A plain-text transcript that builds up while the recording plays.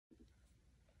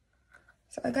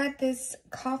So I got this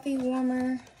coffee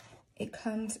warmer. It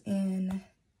comes in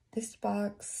this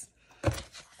box.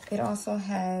 It also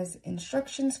has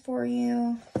instructions for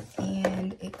you,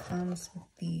 and it comes with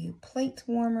the plate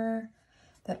warmer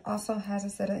that also has a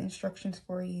set of instructions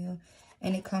for you,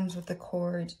 and it comes with the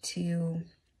cord to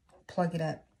plug it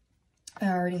up. I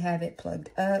already have it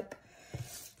plugged up.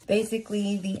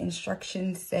 Basically, the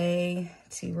instructions say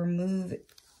to remove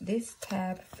this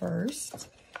tab first,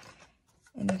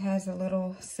 and it has a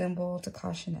little symbol to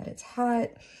caution that it's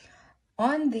hot.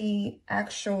 On the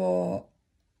actual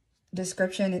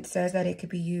description, it says that it could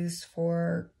be used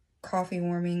for coffee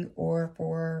warming or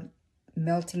for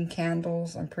melting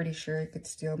candles. I'm pretty sure it could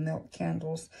still melt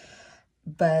candles,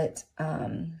 but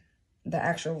the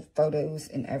actual photos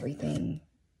and everything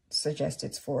suggest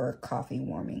it's for coffee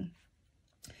warming.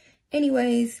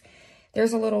 Anyways,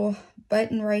 there's a little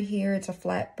button right here. It's a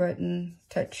flat button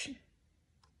touch,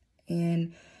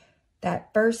 and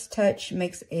that first touch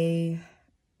makes a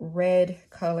red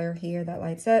color here that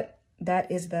lights up.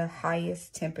 That is the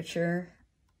highest temperature,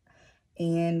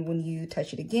 and when you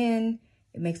touch it again,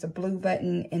 it makes a blue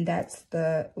button, and that's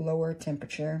the lower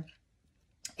temperature.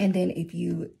 And then if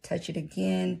you touch it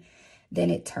again,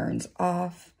 then it turns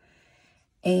off.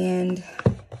 And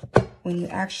when you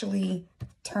actually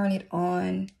turn it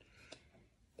on,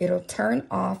 it'll turn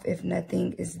off if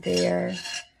nothing is there.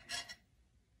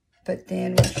 But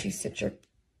then once you sit your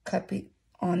cup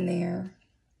on there,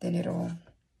 then it'll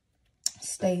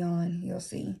stay on, you'll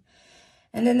see.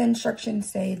 And then the instructions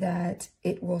say that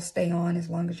it will stay on as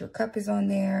long as your cup is on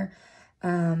there.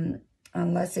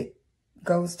 Unless it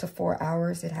goes to 4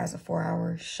 hours, it has a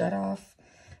 4-hour shut off.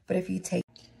 But if you take...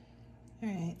 All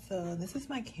right, so this is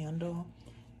my candle.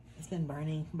 It's been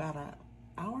burning about an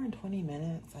hour and 20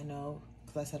 minutes. I know,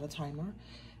 because I set a timer.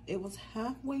 It was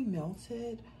halfway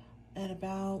melted at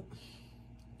about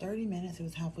 30 minutes. It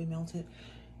was halfway melted,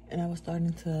 and I was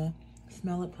starting to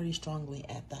smell it pretty strongly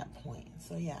at that point.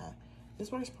 So yeah,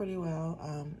 this works pretty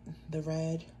well. The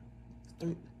red,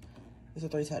 it's a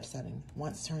 3-touch setting.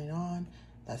 Once turning on,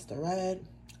 that's the red.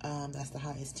 That's the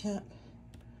highest temp.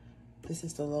 This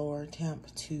is the lower temp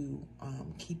to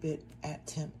keep it at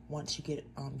temp once you get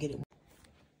it